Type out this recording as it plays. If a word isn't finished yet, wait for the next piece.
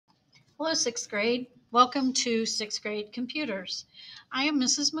Hello, sixth grade. Welcome to sixth grade computers. I am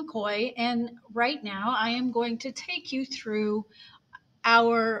Mrs. McCoy, and right now I am going to take you through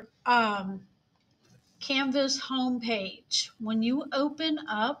our Canvas homepage. When you open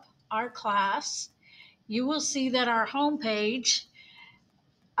up our class, you will see that our homepage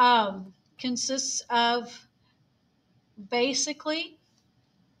consists of basically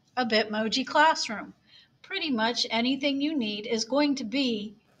a Bitmoji classroom. Pretty much anything you need is going to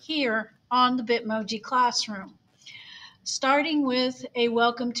be here on the Bitmoji classroom, starting with a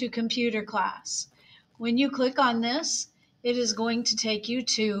welcome to computer class. When you click on this, it is going to take you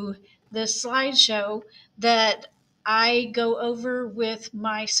to this slideshow that I go over with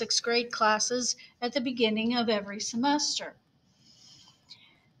my sixth grade classes at the beginning of every semester.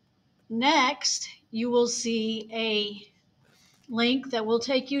 Next, you will see a link that will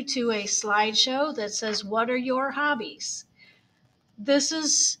take you to a slideshow that says, "What are your hobbies?" This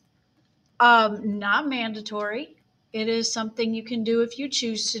is not mandatory. It is something you can do if you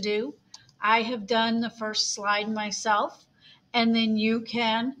choose to do. I have done the first slide myself, and then you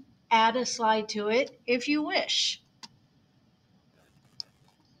can add a slide to it if you wish.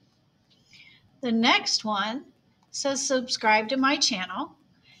 The next one says subscribe to my channel,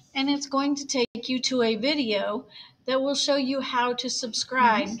 and it's going to take you to a video that will show you how to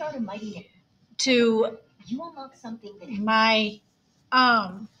subscribe to my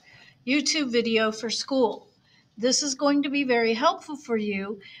YouTube video for school. This is going to be very helpful for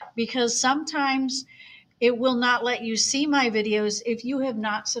you because sometimes it will not let you see my videos if you have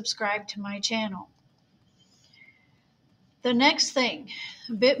not subscribed to my channel. The next thing,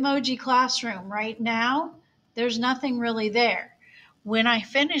 Bitmoji Classroom. Right now, there's nothing really there. When I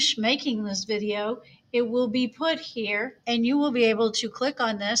finish making this video, it will be put here and you will be able to click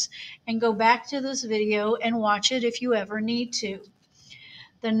on this and go back to this video and watch it if you ever need to.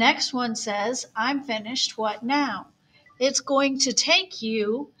 The next one says, I'm finished, what now? It's going to take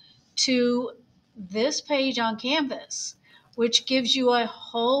you to this page on Canvas, which gives you a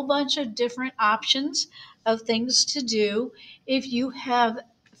whole bunch of different options of things to do if you have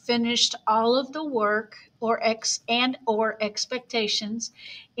finished all of the work or expectations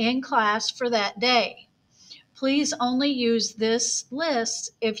in class for that day. Please only use this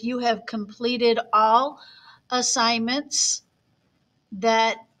list if you have completed all assignments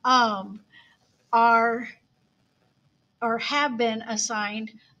that are or have been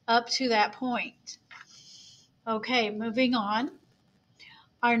assigned up to that point. Okay, moving on.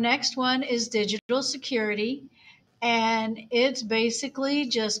 Our next one is digital security, and it's basically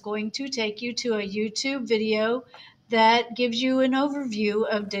just going to take you to a YouTube video that gives you an overview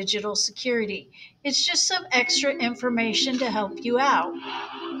of digital security. It's just some extra information to help you out.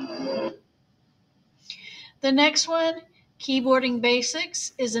 The next one, keyboarding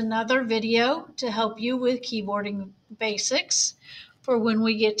basics, is another video to help you with keyboarding basics for when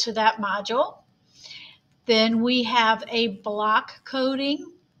we get to that module. Then we have a block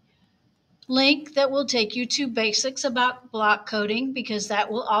coding link that will take you to basics about block coding because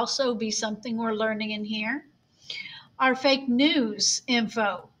that will also be something we're learning in here. Our fake news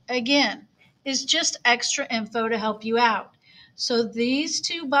info, again, is just extra info to help you out. So these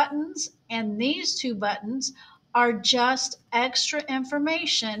two buttons and these two buttons are just extra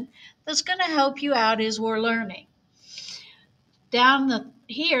information that's going to help you out as we're learning. Down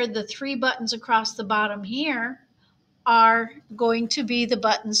here, the three buttons across the bottom here are going to be the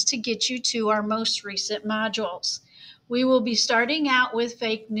buttons to get you to our most recent modules. We will be starting out with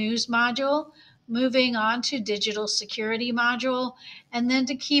fake news module, moving on to digital security module, and then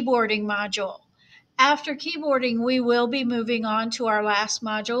to keyboarding module. After keyboarding, we will be moving on to our last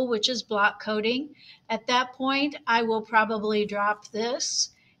module, which is block coding. At that point, I will probably drop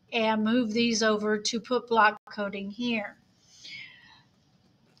this and move these over to put block coding here.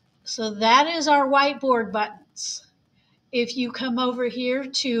 So that is our whiteboard buttons. If you come over here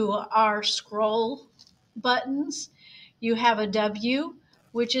to our scroll buttons, you have a W,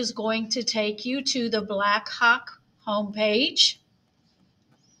 which is going to take you to the Black Hawk homepage,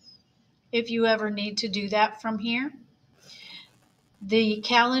 if you ever need to do that from here. The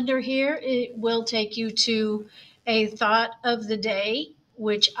calendar here, it will take you to a thought of the day,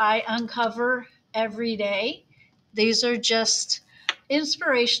 which I uncover every day. These are just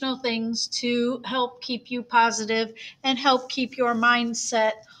inspirational things to help keep you positive and help keep your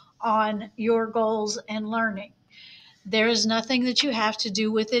mindset on your goals and learning. There is nothing that you have to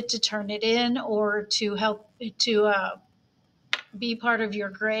do with it to turn it in or to help to be part of your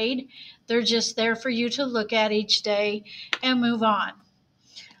grade. They're just there for you to look at each day and move on.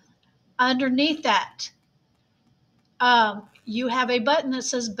 Underneath that, you have a button that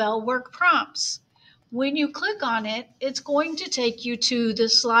says Bell Work Prompts. When you click on it, it's going to take you to the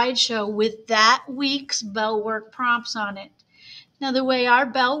slideshow with that week's Bell Work Prompts on it. Now, the way our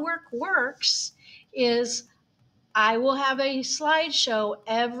Bell Work works is I will have a slideshow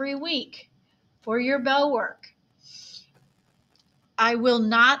every week for your Bell Work. I will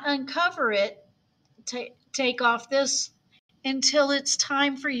not uncover it, take off this until it's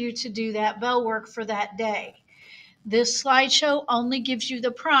time for you to do that Bell Work for that day. This slideshow only gives you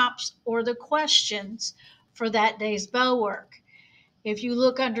the prompts or the questions for that day's Bell Work. If you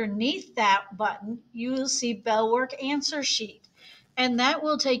look underneath that button, you will see Bell Work Answer Sheet, and that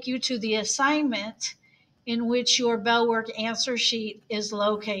will take you to the assignment in which your Bell Work Answer Sheet is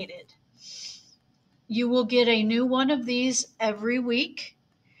located. You will get a new one of these every week.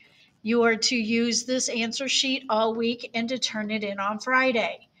 You are to use this answer sheet all week and to turn it in on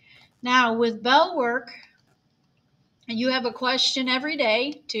Friday. Now, with Bell Work, you have a question every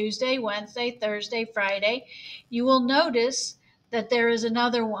day, Tuesday, Wednesday, Thursday, Friday. You will notice that there is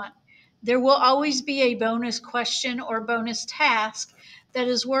another one. There will always be a bonus question or bonus task that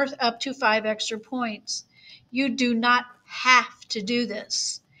is worth up to 5 extra points. You do not have to do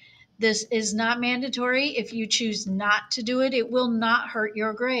this. This is not mandatory. If you choose not to do it, it will not hurt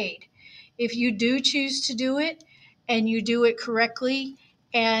your grade. If you do choose to do it and you do it correctly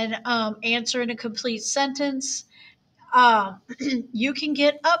and answer in a complete sentence, you can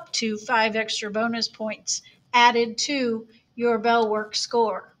get up to 5 extra bonus points added to your Bell Work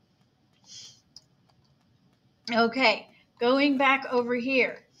score. Okay, going back over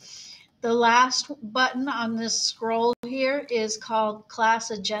here. The last button on this scroll here is called Class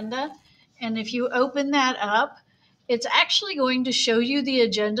Agenda. And if you open that up, it's actually going to show you the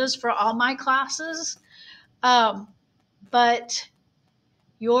agendas for all my classes. But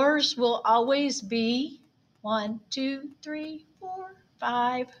yours will always be 1, 2, 3, 4,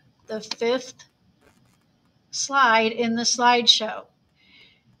 5, the 5th slide in the slideshow.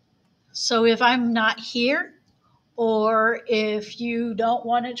 So if I'm not here, or if you don't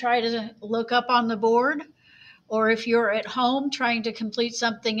want to try to look up on the board, or if you're at home trying to complete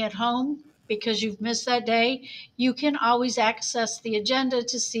something at home because you've missed that day, you can always access the agenda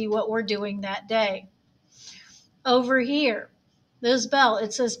to see what we're doing that day. Over here, this bell,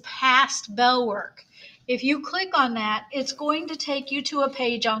 it says Past Bell Work. If you click on that, it's going to take you to a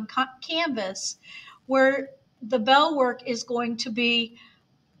page on Canvas where the bell work is going to be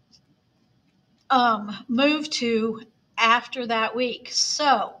moved to after that week.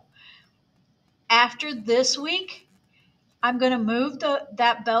 So after this week, I'm going to move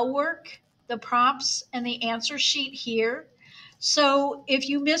that bell work, the prompts, and the answer sheet here. So if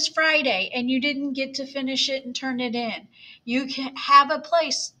you missed Friday and you didn't get to finish it and turn it in, you can have a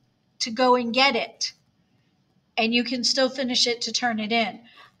place to go and get it, and you can still finish it to turn it in.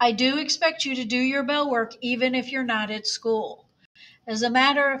 I do expect you to do your bell work even if you're not at school. As a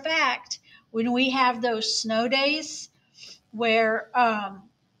matter of fact, when we have those snow days where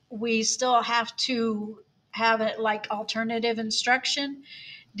we still have to have it like alternative instruction,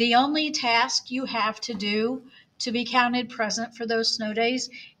 the only task you have to do to be counted present for those snow days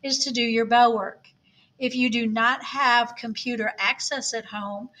is to do your bell work. If you do not have computer access at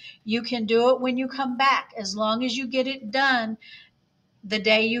home, you can do it when you come back, as long as you get it done the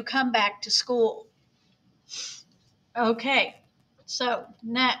day you come back to school. Okay, so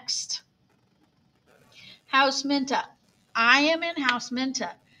next. House Minta. I am in House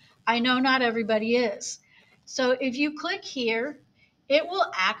Minta. I know not everybody is. So if you click here, it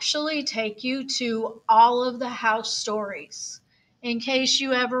will actually take you to all of the house stories in case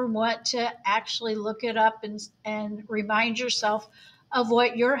you ever want to actually look it up and remind yourself of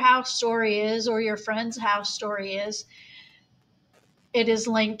what your house story is or your friend's house story is. It is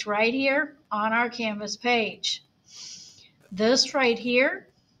linked right here on our Canvas page. This right here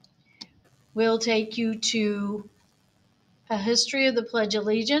will take you to a history of the Pledge of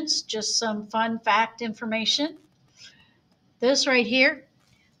Allegiance, just some fun fact information. This right here,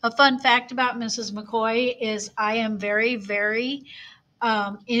 a fun fact about Mrs. McCoy is I am very, very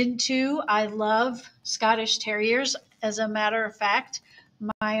I love Scottish Terriers. As a matter of fact,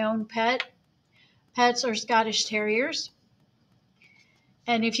 my own pets are Scottish Terriers.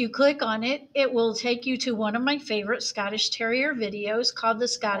 And if you click on it, it will take you to one of my favorite Scottish Terrier videos called the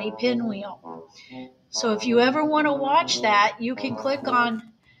Scotty Pinwheel. So if you ever want to watch that, you can click on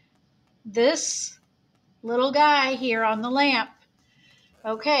this little guy here on the lamp.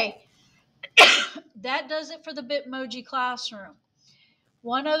 Okay, that does it for the Bitmoji classroom.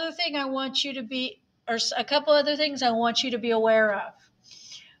 One other thing I want you to be, or a couple other things I want you to be aware of.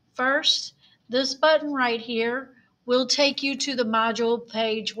 First, this button right here will take you to the module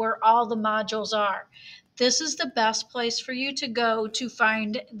page where all the modules are. This is the best place for you to go to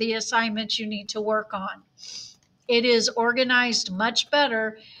find the assignments you need to work on. It is organized much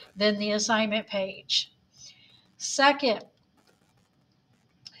better than the assignment page. Second,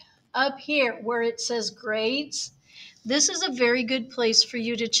 up here where it says grades, this is a very good place for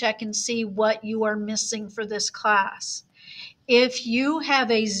you to check and see what you are missing for this class. If you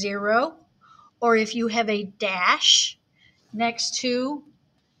have a 0 or if you have a dash next to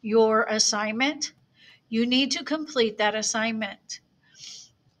your assignment, you need to complete that assignment.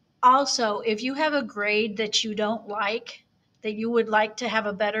 Also, if you have a grade that you don't like, that you would like to have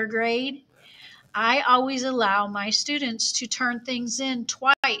a better grade, I always allow my students to turn things in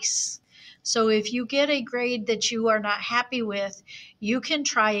twice. So if you get a grade that you are not happy with, you can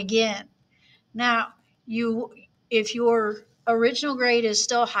try again. Now, if your original grade is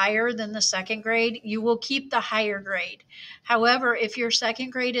still higher than the second grade, you will keep the higher grade. However, if your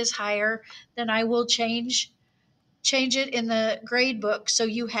second grade is higher, then I will change it in the grade book so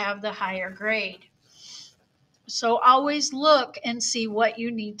you have the higher grade. So always look and see what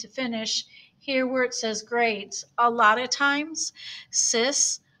you need to finish. Here where it says grades, a lot of times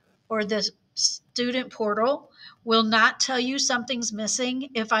SIS or the student portal will not tell you something's missing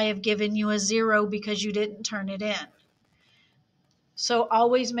if I have given you a 0 because you didn't turn it in. So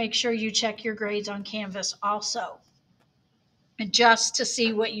always make sure you check your grades on Canvas also, just to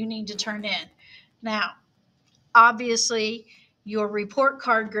see what you need to turn in. Now, obviously, your report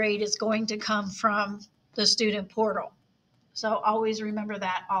card grade is going to come from the student portal. So always remember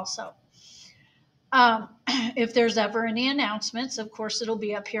that also. If there's ever any announcements, of course, it'll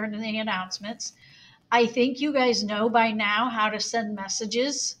be up here in the announcements. I think you guys know by now how to send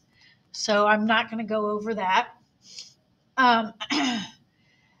messages, so I'm not going to go over that.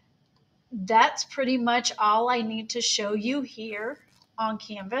 That's pretty much all I need to show you here on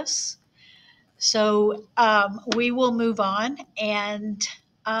Canvas. So we will move on and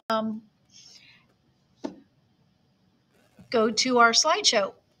go to our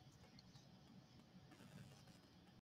slideshow.